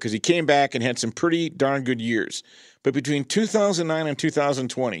really fair because he came back and had some pretty darn good years. But between 2009 and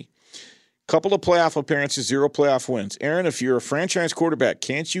 2020, couple of playoff appearances, 0 playoff wins. Aaron, if you're a franchise quarterback,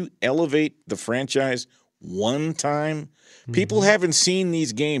 can't you elevate the franchise one time? Mm-hmm. People haven't seen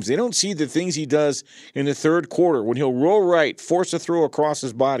these games. They don't see the things he does in the third quarter when he'll roll right, force a throw across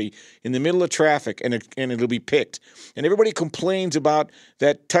his body in the middle of traffic, and it'll be picked. And everybody complains about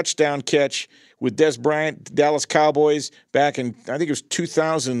that touchdown catch with Des Bryant, Dallas Cowboys, back in, I think it was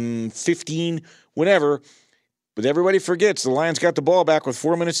 2015, whenever. But everybody forgets the Lions got the ball back with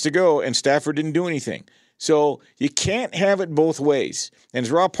 4 minutes to go, and Stafford didn't do anything. So you can't have it both ways. And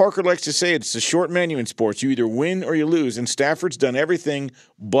as Rob Parker likes to say, it's a short menu in sports. You either win or you lose, and Stafford's done everything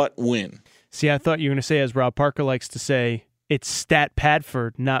but win. See, I thought you were going to say, as Rob Parker likes to say, it's Stat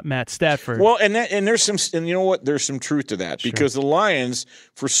Padford, not Matt Stafford. Well, and there's some, and you know what? There's some truth to that because the Lions,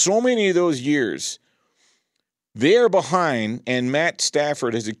 for so many of those years, they are behind, and Matt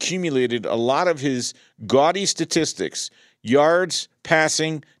Stafford has accumulated a lot of his gaudy statistics, yards,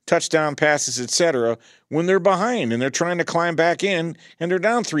 passing, touchdown passes, etc., when they're behind and they're trying to climb back in and they're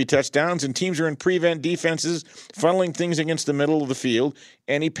down 3 touchdowns and teams are in prevent defenses, funneling things against the middle of the field,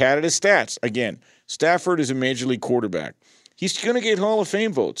 and he padded his stats. Again, Stafford is a major league quarterback. He's going to get Hall of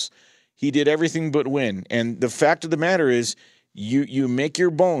Fame votes. He did everything but win. And the fact of the matter is, you make your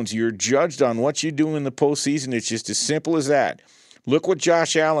bones. You're judged on what you do in the postseason. It's just as simple as that. Look what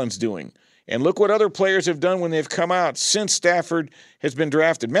Josh Allen's doing. And look what other players have done when they've come out since Stafford has been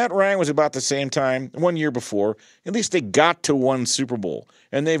drafted. Matt Ryan was about the same time, 1 year before. At least they got to one Super Bowl,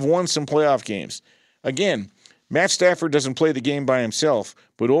 and they've won some playoff games. Again, Matt Stafford doesn't play the game by himself,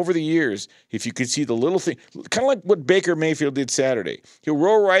 but over the years, if you could see the little thing, kind of like what Baker Mayfield did Saturday. He'll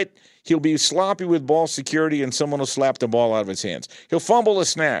roll right, he'll be sloppy with ball security, and someone will slap the ball out of his hands. He'll fumble a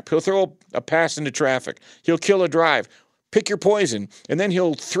snap. He'll throw a pass into traffic. He'll kill a drive. Pick your poison, and then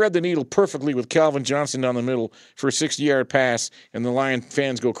he'll thread the needle perfectly with Calvin Johnson down the middle for a 60-yard pass, and the Lion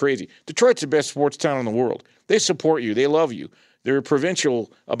fans go crazy. Detroit's the best sports town in the world. They support you. They love you. They're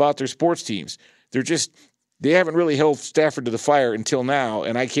provincial about their sports teams. They haven't really held Stafford to the fire until now,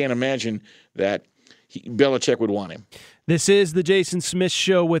 and I can't imagine that Belichick would want him. This is the Jason Smith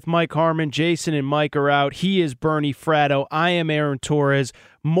Show with Mike Harmon. Jason and Mike are out. He is Bernie Fratto. I am Aaron Torres.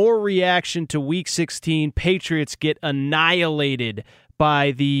 More reaction to Week 16. Patriots get annihilated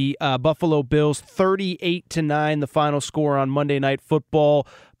by the Buffalo Bills, 38-9, the final score on Monday Night Football.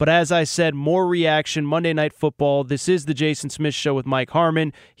 But as I said, more reaction, Monday Night Football. This is the Jason Smith Show with Mike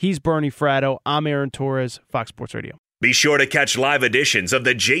Harmon. He's Bernie Fratto. I'm Aaron Torres, Fox Sports Radio. Be sure to catch live editions of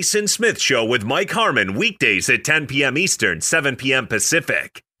The Jason Smith Show with Mike Harmon weekdays at 10 p.m. Eastern, 7 p.m.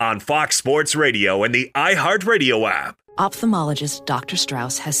 Pacific on Fox Sports Radio and the iHeartRadio app. Ophthalmologist Dr.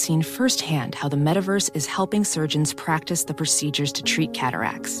 Strauss has seen firsthand how the metaverse is helping surgeons practice the procedures to treat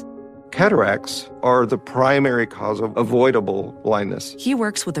cataracts. Cataracts are the primary cause of avoidable blindness. He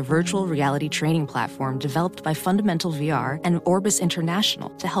works with a virtual reality training platform developed by Fundamental VR and Orbis International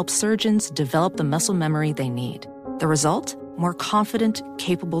to help surgeons develop the muscle memory they need. The result? More confident,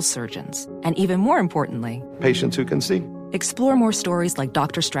 capable surgeons. And even more importantly, patients who can see. Explore more stories like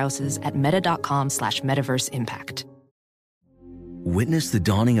Dr. Strauss's at meta.com/metaverseimpact. Witness the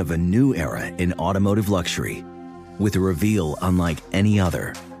dawning of a new era in automotive luxury with a reveal unlike any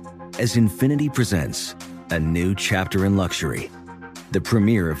other as Infiniti presents a new chapter in luxury, the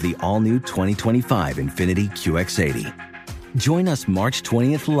premiere of the all-new 2025 Infiniti QX80. Join us March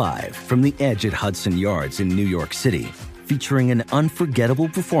 20th live from the Edge at Hudson Yards in New York City, featuring an unforgettable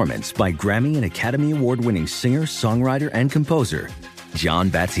performance by Grammy and Academy Award-winning singer, songwriter, and composer, Jon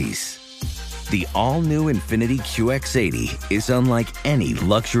Batiste. The all-new Infiniti QX80 is unlike any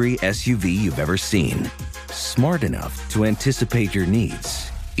luxury SUV you've ever seen. Smart enough to anticipate your needs,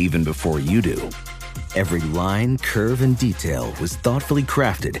 even before you do. Every line, curve, and detail was thoughtfully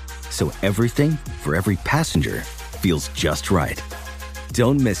crafted, so everything for every passenger feels just right.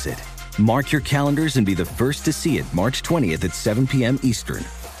 Don't miss it. Mark your calendars and be the first to see it March 20th at 7 p.m. Eastern,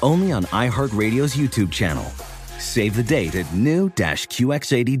 only on iHeartRadio's YouTube channel. Save the date at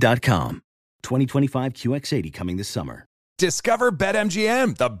new-QX80.com. 2025 QX80 coming this summer. Discover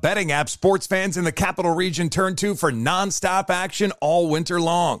BetMGM, the betting app sports fans in the capital region turn to for nonstop action all winter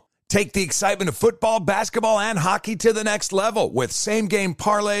long. Take the excitement of football, basketball, and hockey to the next level with same-game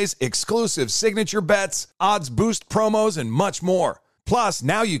parlays, exclusive signature bets, odds boost promos, and much more. Plus,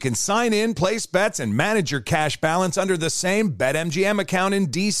 now you can sign in, place bets, and manage your cash balance under the same BetMGM account in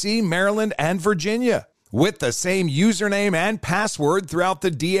D.C., Maryland, and Virginia. With the same username and password throughout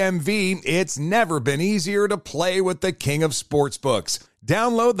the DMV, it's never been easier to play with the king of sportsbooks.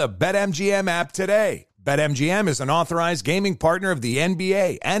 Download the BetMGM app today. BetMGM is an authorized gaming partner of the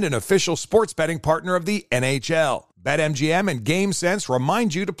NBA and an official sports betting partner of the NHL. BetMGM and GameSense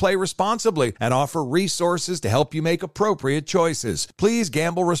remind you to play responsibly and offer resources to help you make appropriate choices. Please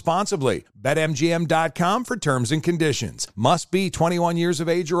gamble responsibly. BetMGM.com for terms and conditions. Must be 21 years of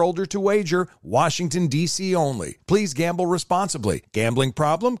age or older to wager. Washington, D.C. only. Please gamble responsibly. Gambling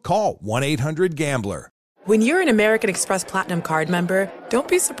problem? Call 1-800-GAMBLER. When you're an American Express Platinum card member, don't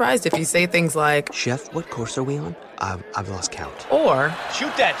be surprised if you say things like, Chef, what course are we on? I've lost count. Or,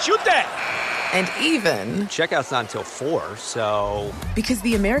 Shoot that! And even... Checkout's not until 4, so... Because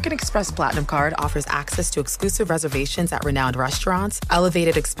the American Express Platinum Card offers access to exclusive reservations at renowned restaurants,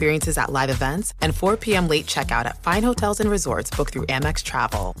 elevated experiences at live events, and 4 p.m. late checkout at fine hotels and resorts booked through Amex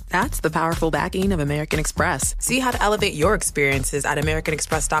Travel. That's the powerful backing of American Express. See how to elevate your experiences at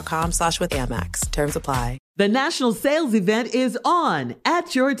americanexpress.com/withAmex. Terms apply. The national sales event is on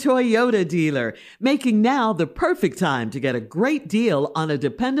at your Toyota dealer, making now the perfect time to get a great deal on a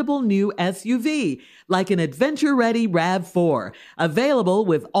dependable new SUV, like an adventure-ready RAV4. Available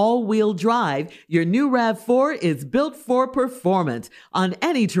with all-wheel drive, your new RAV4 is built for performance on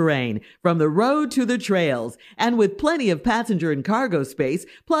any terrain, from the road to the trails, and with plenty of passenger and cargo space,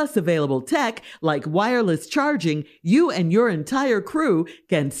 plus available tech like wireless charging, you and your entire crew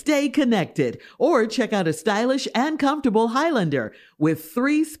can stay connected. Or check out a stylish and comfortable Highlander with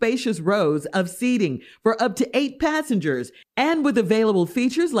 3 spacious rows of seating for up to 8 passengers. And with available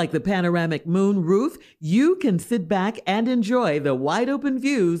features like the panoramic moon roof, you can sit back and enjoy the wide open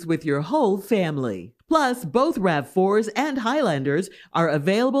views with your whole family. Plus, both RAV4s and Highlanders are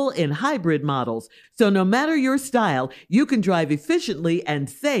available in hybrid models. So no matter your style, you can drive efficiently and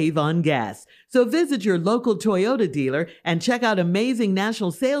save on gas. So visit your local Toyota dealer and check out amazing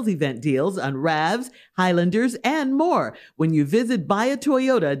national sales event deals on RAVs, Highlanders, and more when you visit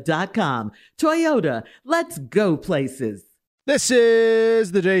buyatoyota.com. Toyota, let's go places. This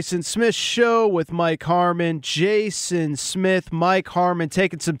is the Jason Smith Show with Mike Harmon. Jason Smith, Mike Harmon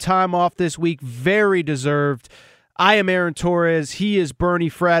taking some time off this week. Very deserved. I am Aaron Torres. He is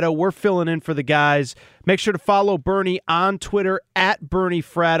Bernie Fratto. We're filling in for the guys. Make sure to follow Bernie on Twitter at Bernie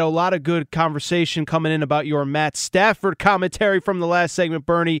Fratto. A lot of good conversation coming in about your Matt Stafford commentary from the last segment,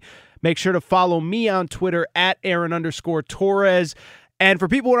 Bernie. Make sure to follow me on Twitter at Aaron_Torres. And for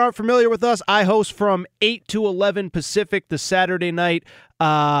people who aren't familiar with us, I host from 8 to 11 Pacific, the Saturday night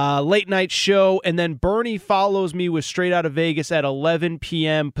late night show. And then Bernie follows me with Straight Outta Vegas at 11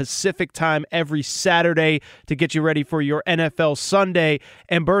 p.m. Pacific time every Saturday to get you ready for your NFL Sunday.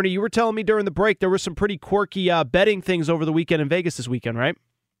 And Bernie, you were telling me during the break there were some pretty quirky betting things over the weekend in Vegas this weekend, right?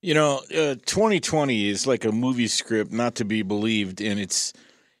 You know, 2020 is like a movie script not to be believed, and it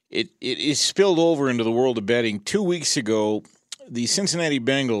is spilled over into the world of betting. 2 weeks ago, the Cincinnati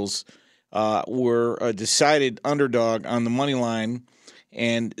Bengals were a decided underdog on the money line,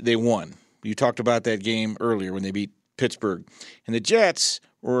 and they won. You talked about that game earlier when they beat Pittsburgh. And the Jets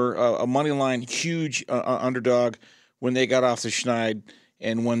were a money line huge underdog when they got off the schneid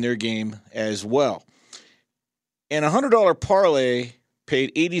and won their game as well. And a $100 parlay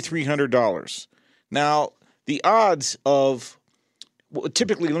paid $8,300. Now, the odds of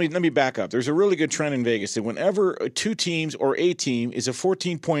typically, let me back up. There's a really good trend in Vegas that whenever 2 teams or a team is a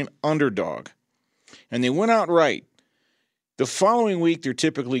 14-point underdog and they win outright, the following week they're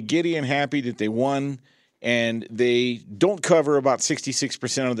typically giddy and happy that they won, and they don't cover about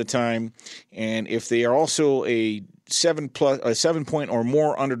 66% of the time. And if they are also a 7-point or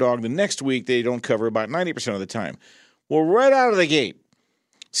more underdog the next week, they don't cover about 90% of the time. Well, right out of the gate,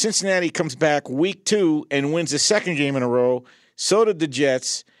 Cincinnati comes back week 2 and wins the second game in a row. So did the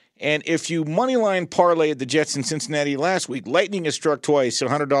Jets. And if you moneyline parlayed the Jets in Cincinnati last week, lightning has struck twice, so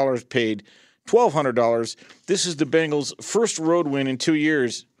 $100 paid $1,200. This is the Bengals' first road win in 2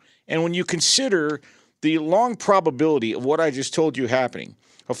 years. And when you consider the long probability of what I just told you happening,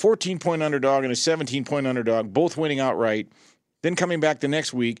 a 14-point underdog and a 17-point underdog, both winning outright, then coming back the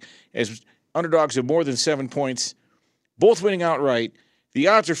next week as underdogs of more than 7 points, both winning outright, the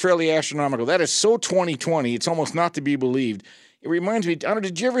odds are fairly astronomical. That is so 2020, it's almost not to be believed. It reminds me, I don't know,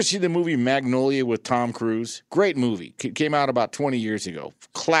 did you ever see the movie Magnolia with Tom Cruise? Great movie. It came out about 20 years ago.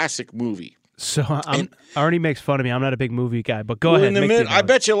 Classic movie. So Arnie makes fun of me. I'm not a big movie guy, but go ahead. I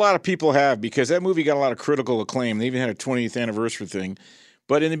bet you a lot of people have, because that movie got a lot of critical acclaim. They even had a 20th anniversary thing.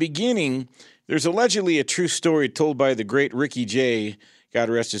 But in the beginning, there's allegedly a true story told by the great Ricky Jay, God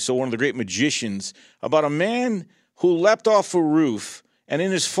rest his soul, one of the great magicians, about a man who leapt off a roof, and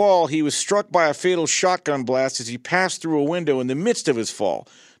in his fall, he was struck by a fatal shotgun blast as he passed through a window in the midst of his fall.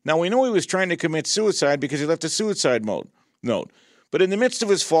 Now, we know he was trying to commit suicide because he left a suicide note. But in the midst of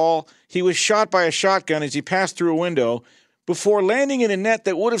his fall, he was shot by a shotgun as he passed through a window before landing in a net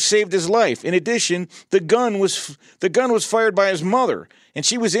that would have saved his life. In addition, the gun was fired by his mother, and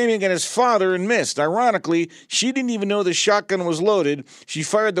she was aiming at his father and missed. Ironically, she didn't even know the shotgun was loaded. She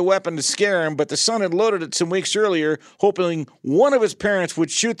fired the weapon to scare him, but the son had loaded it some weeks earlier, hoping one of his parents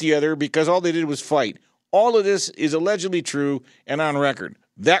would shoot the other because all they did was fight. All of this is allegedly true and on record.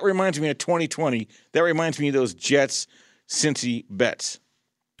 That reminds me of 2020. That reminds me of those Jets Cincy bets.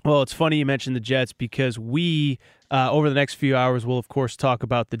 Well, it's funny you mentioned the Jets because we, over the next few hours, will, of course, talk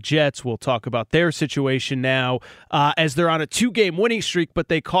about the Jets. We'll talk about their situation now as they're on a 2-game winning streak, but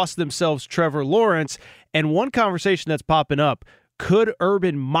they cost themselves Trevor Lawrence. And one conversation that's popping up, could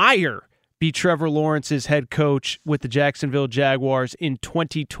Urban Meyer be Trevor Lawrence's head coach with the Jacksonville Jaguars in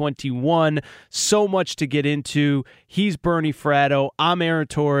 2021? So much to get into. He's Bernie Fratto. I'm Aaron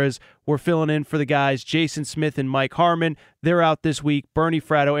Torres. We're filling in for the guys, Jason Smith and Mike Harmon. They're out this week. Bernie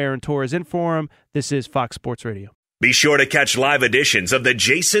Fratto, Aaron Torres in for him. This is Fox Sports Radio. Be sure to catch live editions of The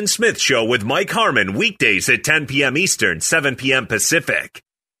Jason Smith Show with Mike Harmon weekdays at 10 p.m. Eastern, 7 p.m. Pacific.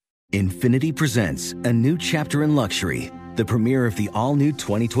 Infiniti presents a new chapter in luxury, the premiere of the all-new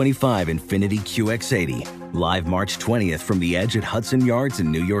 2025 Infiniti QX80, live March 20th from the Edge at Hudson Yards in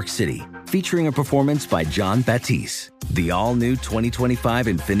New York City, featuring a performance by John Batiste. The all-new 2025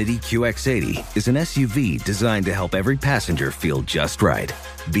 Infiniti QX80 is an SUV designed to help every passenger feel just right.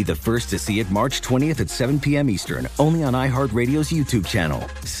 Be the first to see it March 20th at 7 p.m. Eastern, only on iHeartRadio's YouTube channel.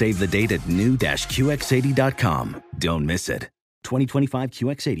 Save the date at new-QX80.com. Don't miss it. 2025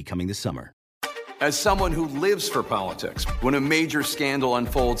 QX80 coming this summer. As someone who lives for politics, when a major scandal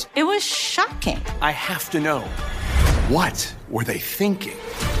unfolds, it was shocking. I have to know, what were they thinking?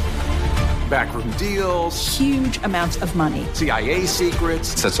 Backroom deals, huge amounts of money, CIA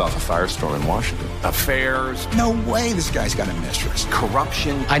secrets, sets off a firestorm in Washington, affairs. No way this guy's got a mistress.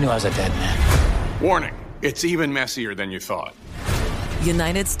 Corruption. I knew I was a dead man. Warning, it's even messier than you thought.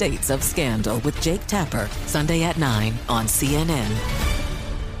 United States of Scandal with Jake Tapper, Sunday at 9 on CNN.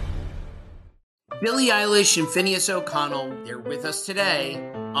 Billie Eilish and Phineas O'Connell, they're with us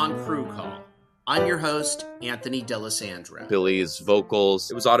today on Crew Call. I'm your host, Anthony D'Alessandro. Billie's vocals,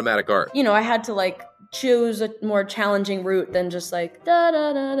 it was automatic art. You know, I had to choose a more challenging route than just da da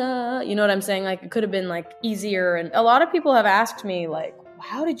da da. You know what I'm saying? It could have been easier. And a lot of people have asked me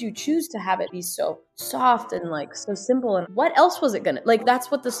how did you choose to have it be so soft and so simple? And what else was it gonna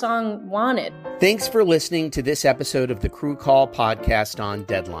that's what the song wanted. Thanks for listening to this episode of the Crew Call podcast on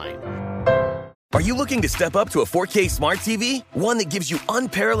Deadline. Are you looking to step up to a 4K smart TV? One that gives you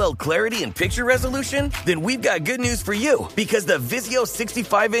unparalleled clarity and picture resolution? Then we've got good news for you, because the Vizio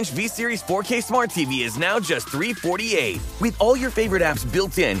 65-inch V-Series 4K smart TV is now just $348. With all your favorite apps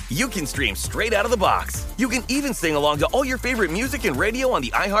built in, you can stream straight out of the box. You can even sing along to all your favorite music and radio on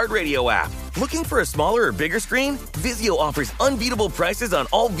the iHeartRadio app. Looking for a smaller or bigger screen? Vizio offers unbeatable prices on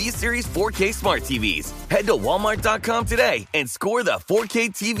all V-Series 4K smart TVs. Head to Walmart.com today and score the 4K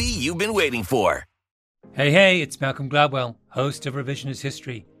TV you've been waiting for. Hey, it's Malcolm Gladwell, host of Revisionist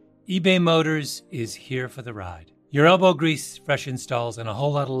History. eBay Motors is here for the ride. Your elbow grease, fresh installs, and a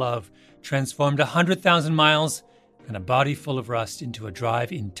whole lot of love transformed 100,000 miles and a body full of rust into a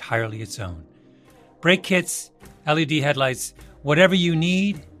drive entirely its own. Brake kits, LED headlights, whatever you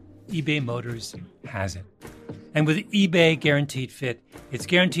need, eBay Motors has it. And with eBay Guaranteed Fit, it's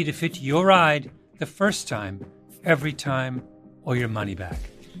guaranteed to fit your ride the first time, every time, or your money back.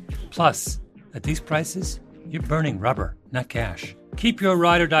 Plus, at these prices, you're burning rubber, not cash. Keep your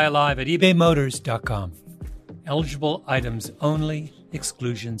ride or die alive at ebaymotors.com. Eligible items only.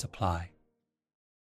 Exclusions apply.